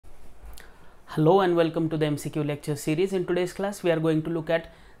Hello and welcome to the MCQ lecture series. In today's class, we are going to look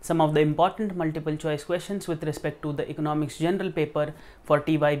at some of the important multiple choice questions with respect to the economics general paper for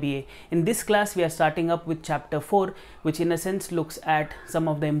TYBA. In this class, we are starting up with chapter 4, which in a sense looks at some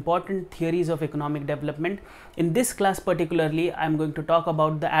of the important theories of economic development. In this class particularly, I am going to talk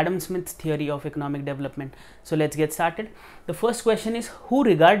about the Adam Smith's theory of economic development. So let's get started. The first question is, who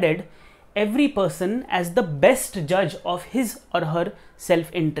regarded every person as the best judge of his or her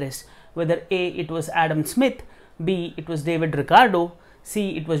self-interest? Whether A, it was Adam Smith, B, it was David Ricardo,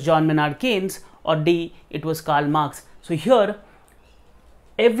 C, it was John Maynard Keynes, or D, it was Karl Marx. So here,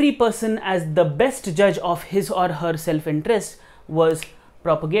 every person as the best judge of his or her self-interest was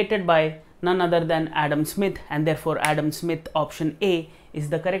propagated by none other than Adam Smith, and therefore Adam Smith option A is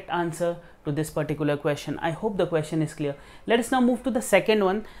the correct answer to this particular question. I hope the question is clear. Let us now move to the second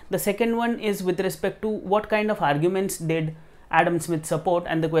one. The second one is with respect to what kind of arguments did Adam Smith support,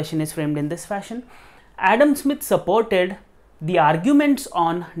 and the question is framed in this fashion. Adam Smith supported the arguments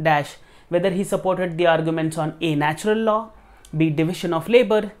on dash, whether he supported the arguments on A, natural law, B, division of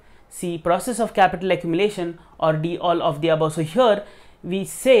labor, C, process of capital accumulation, or D, all of the above. So here we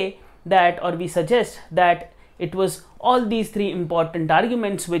say that, or we suggest that it was all these three important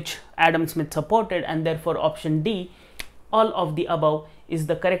arguments which Adam Smith supported, and therefore option D, all of the above, is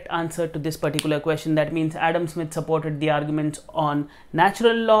the correct answer to this particular question. That means Adam Smith supported the arguments on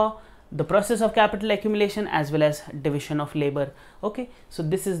natural law, the process of capital accumulation, as well as division of labor. Okay, so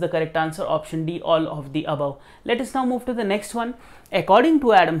this is the correct answer, option D, all of the above. Let us now move to the next one. According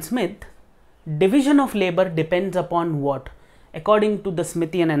to Adam Smith, division of labor depends upon what? According to the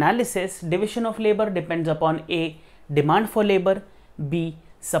Smithian analysis, division of labor depends upon A, demand for labor, B,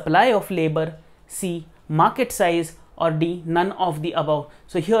 supply of labor, C, market size, or D, none of the above.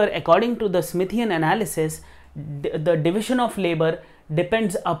 So here, according to the Smithian analysis, the division of labor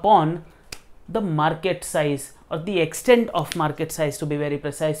depends upon the market size, or the extent of market size, to be very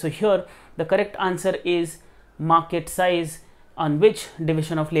precise. So here the correct answer is market size, on which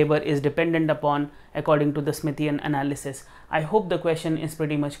division of labor is dependent upon according to the Smithian analysis. I hope the question is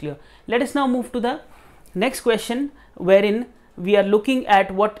pretty much clear. Let us now move to the next question, wherein we are looking at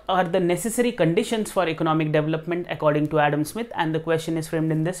what are the necessary conditions for economic development according to Adam Smith, and the question is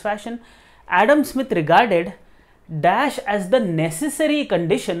framed in this fashion. Adam Smith regarded dash as the necessary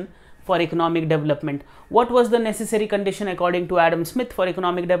condition for economic development. What was the necessary condition according to Adam Smith for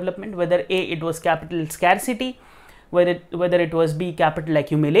economic development? Whether A, it was capital scarcity, whether it was B, capital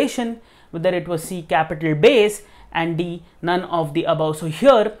accumulation, whether it was C, capital base, and D, none of the above. So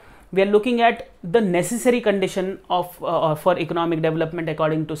here we are looking at the necessary condition of for economic development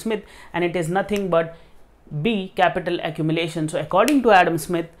according to Smith, and it is nothing but B, capital accumulation. So according to Adam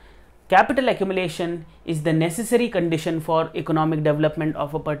Smith, capital accumulation is the necessary condition for economic development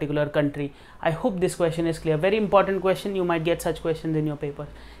of a particular country. I hope this question is clear. Very important question. You might get such questions in your paper.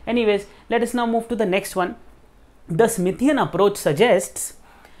 Anyways, let us now move to the next one. The Smithian approach suggests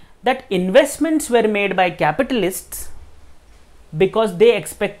that investments were made by capitalists because they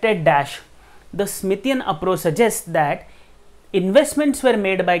expected dash. The Smithian approach suggests that investments were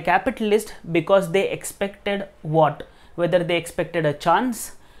made by capitalists because they expected what? Whether they expected a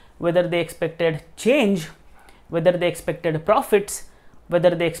chance, whether they expected change, whether they expected profits,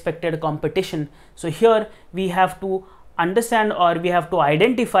 whether they expected competition. So here we have to understand, or we have to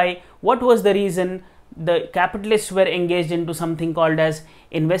identify what was the reason the capitalists were engaged into something called as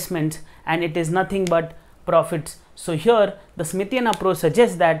investments, and it is nothing but profits. So here the Smithian approach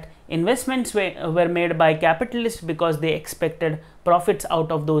suggests that investments were made by capitalists because they expected profits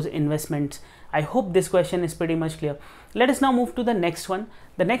out of those investments. I hope this question is pretty much clear. Let us now move to the next one.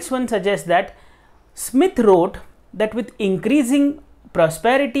 The next one suggests that Smith wrote that with increasing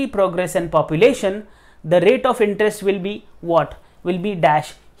prosperity, progress, and population, the rate of interest will be what? Will be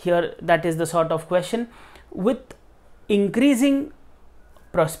dash. Here that is the sort of question. With increasing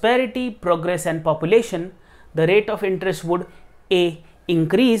prosperity, progress, and population, the rate of interest would A,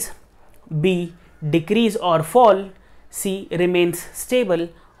 increase, B, decrease or fall, C, remains stable,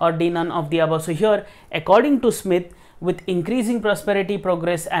 or D, none of the above. So here, according to Smith, with increasing prosperity,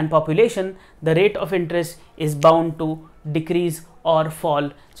 progress, and population, the rate of interest is bound to decrease or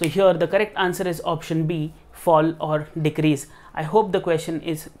fall. So here the correct answer is option B, fall or decrease. I hope the question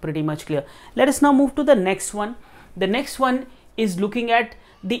is pretty much clear. Let us now move to the next one. The next one is looking at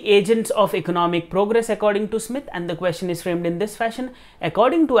the agents of economic progress according to Smith, and the question is framed in this fashion.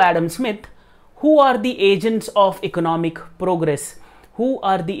 According to Adam Smith, who are the agents of economic progress? Who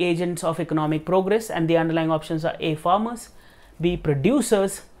are the agents of economic progress? And the underlying options are A, farmers, B,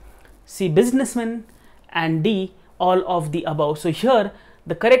 producers, C, businessmen, and D, all of the above. So here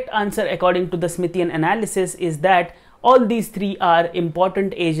the correct answer according to the Smithian analysis is that all these three are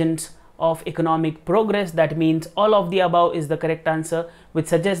important agents of economic progress. That means all of the above is the correct answer, which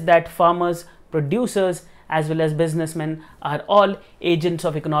suggests that farmers, producers as well as businessmen are all agents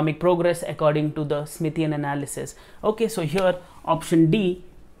of economic progress according to the Smithian analysis. Okay, so here option D,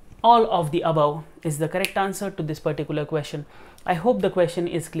 all of the above, is the correct answer to this particular question. I hope the question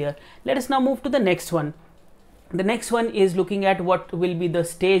is clear. Let us now move to the next one. The next one is looking at what will be the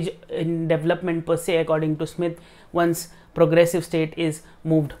stage in development per se according to Smith once progressive state is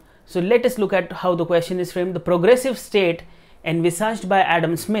moved. So let us look at how the question is framed. The progressive state envisaged by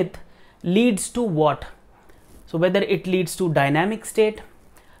Adam Smith leads to what? So whether it leads to dynamic state,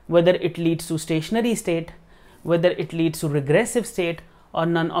 whether it leads to stationary state, whether it leads to regressive state, or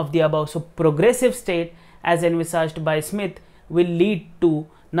none of the above. So progressive state as envisaged by Smith will lead to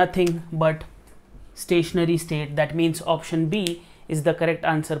nothing but stationary state. That means option B is the correct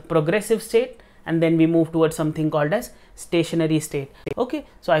answer, progressive state, and then we move towards something called as stationary state. Okay,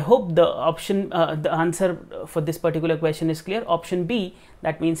 so I hope the answer for this particular question is clear. Option B,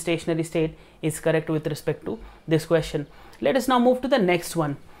 that means stationary state, is correct with respect to this question. Let us now move to the next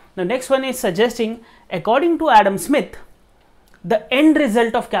one. The next one is suggesting, according to Adam Smith, the end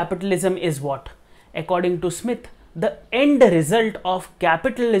result of capitalism is what? According to Smith, the end result of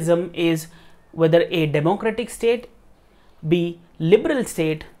capitalism is whether A, democratic state, B, liberal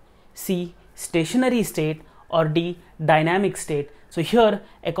state, C, stationary state, or D, dynamic state. So here,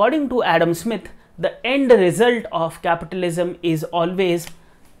 according to Adam Smith, the end result of capitalism is always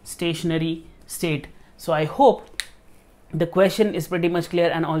stationary state. So I hope the question is pretty much clear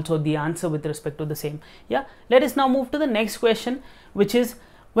and also the answer with respect to the same. Yeah, let us now move to the next question, which is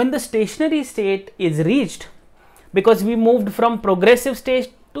when the stationary state is reached, because we moved from progressive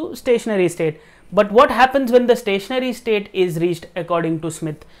state to stationary state. But what happens when the stationary state is reached according to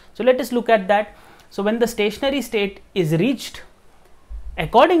Smith? So let us look at that. So when the stationary state is reached,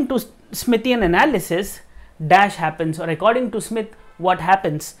 according to Smithian analysis, dash happens, or according to Smith, what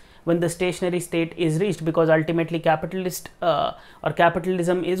happens when the stationary state is reached, because ultimately capitalism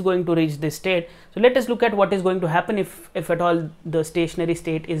is going to reach this state. So let us look at what is going to happen if at all the stationary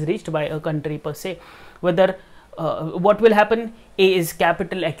state is reached by a country per se. Whether what will happen? A is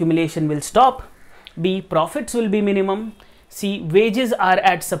capital accumulation will stop, B, profits will be minimum, C, wages are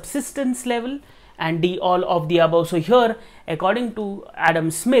at subsistence level, and D, all of the above. So here, according to Adam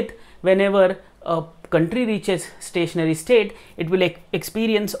Smith, whenever a country reaches stationary state, it will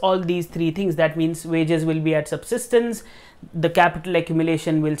experience all these three things. That means wages will be at subsistence, the capital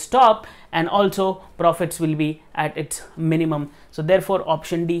accumulation will stop, and also profits will be at its minimum. So therefore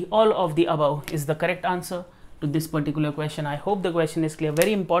option D, all of the above, is the correct answer to this particular question. I hope the question is clear.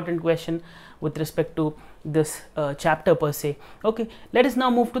 Very important question with respect to this chapter per se. Okay, let us now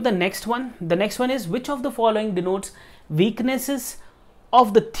move to the next one. The next one is, which of the following denotes weaknesses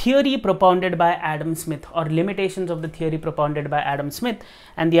of the theory propounded by Adam Smith, or limitations of the theory propounded by Adam Smith?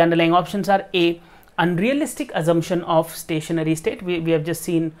 And the underlying options are A, unrealistic assumption of stationary state. We have just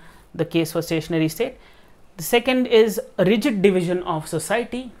seen the case for stationary state. The second is rigid division of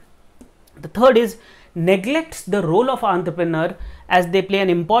society. The third is neglects the role of entrepreneur as they play an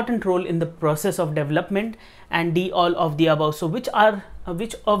important role in the process of development, and D, all of the above. So which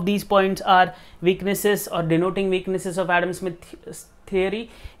of these points are weaknesses or denoting weaknesses of Adam Smith's theory?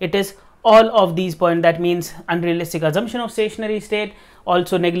 It is all of these points. That means unrealistic assumption of stationary state,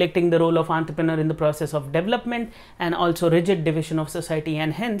 also neglecting the role of entrepreneur in the process of development, and also rigid division of society,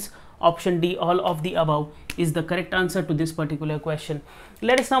 and hence option D, all of the above, is the correct answer to this particular question.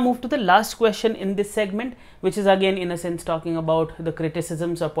 Let us now move to the last question in this segment, which is again in a sense talking about the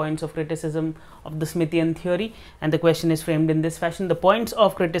criticisms or points of criticism of the Smithian theory, and the question is framed in this fashion. The points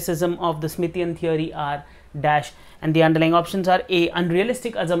of criticism of the Smithian theory are dash, and the underlying options are A,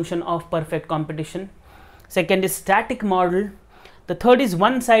 unrealistic assumption of perfect competition. Second is static model. The third is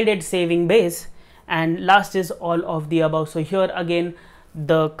one-sided saving base, and last is all of the above. So here again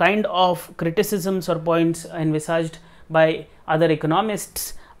the kind of criticisms or points envisaged by other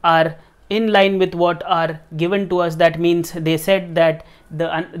economists are in line with what are given to us. That means they said that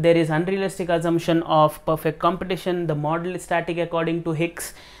there is unrealistic assumption of perfect competition, the model is static according to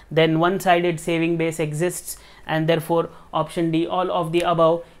Hicks, then one-sided saving base exists, and therefore option D, all of the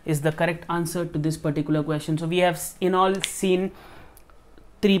above, is the correct answer to this particular question. So we have in all seen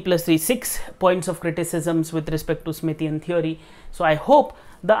 3 plus 3, 6 points of criticisms with respect to Smithian theory. So I hope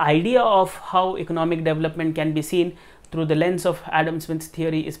the idea of how economic development can be seen through the lens of Adam Smith's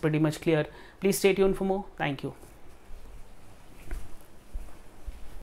theory is pretty much clear. Please stay tuned for more. Thank you.